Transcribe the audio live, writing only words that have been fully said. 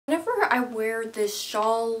I wear this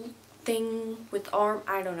shawl thing with arm,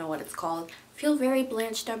 I don't know what it's called. I feel very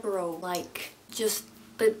Blanche Devereaux, like just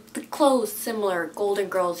the clothes similar, Golden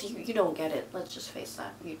Girls, you don't get it. Let's just face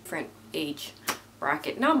that. Different age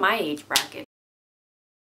bracket, not my age bracket.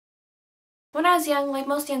 When I was young, like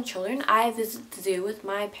most young children, I visited the zoo with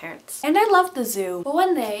my parents. And I loved the zoo. But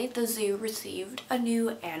one day, the zoo received a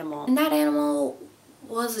new animal. And that animal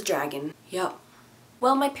was a dragon. Yup.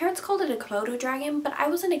 Well, my parents called it a Komodo dragon, but I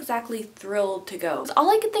wasn't exactly thrilled to go. All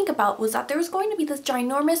I could think about was that there was going to be this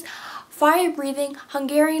ginormous, fire-breathing,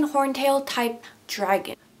 Hungarian horntail type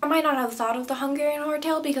dragon. I might not have thought of the Hungarian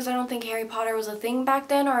horntail because I don't think Harry Potter was a thing back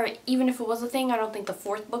then, or even if it was a thing, I don't think the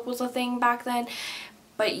 4th book was a thing back then.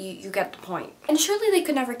 But you get the point. And surely they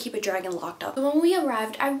could never keep a dragon locked up. So when we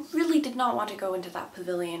arrived, I really did not want to go into that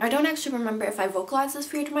pavilion. I don't actually remember if I vocalized this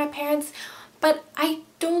fear to my parents, but I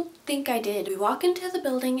don't think I did. We walk into the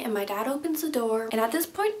building and my dad opens the door, and at this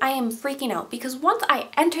point I am freaking out because once I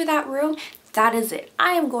enter that room, that is it.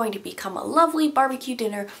 I am going to become a lovely barbecue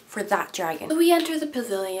dinner for that dragon. So we enter the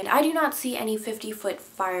pavilion. I do not see any 50-foot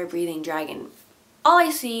fire-breathing dragon. All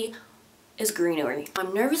I see is greenery.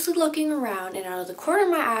 I'm nervously looking around, and out of the corner of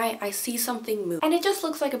my eye I see something move, and it just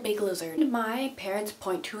looks like a big lizard. And my parents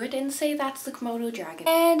point to it and say that's the Komodo dragon,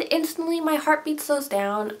 and instantly my heartbeat slows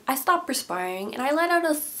down, I stop perspiring, and I let out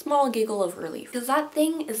a small giggle of relief because that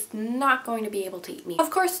thing is not going to be able to eat me. Of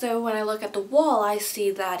course though, when I look at the wall I see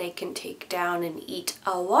that it can take down and eat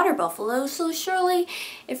a water buffalo, so surely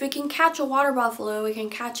if it can catch a water buffalo it can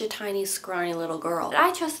catch a tiny scrawny little girl. But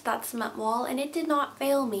I trusted that cement wall and it did not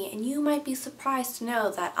fail me, and you might be surprised to know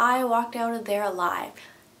that I walked out of there alive.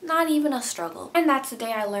 Not even a struggle. And that's the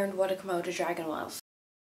day I learned what a Komodo dragon was.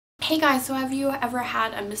 Hey guys, so have you ever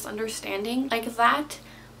had a misunderstanding like that?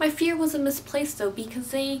 My fear wasn't misplaced though,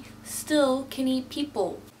 because they still can eat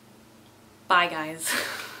people. Bye guys.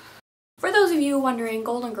 For those of you wondering,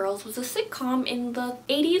 Golden Girls was a sitcom in the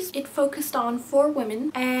 80s. It focused on 4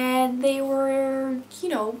 women and they were, you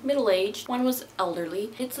know, middle-aged. One was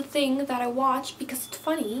elderly. It's a thing that I watch because it's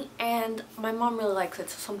funny and my mom really likes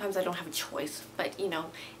it, so sometimes I don't have a choice. But, you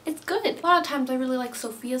know, it's good. A lot of times I really like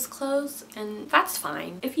Sophia's clothes and that's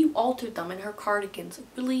fine. If you altered them in her cardigans,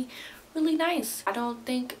 it's really, really nice. I don't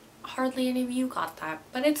think hardly any of you got that,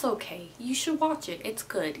 but it's okay. You should watch it. It's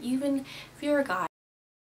good, even if you're a guy.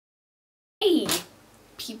 Hey,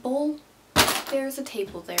 people, there's a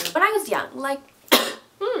table there. When I was young, like,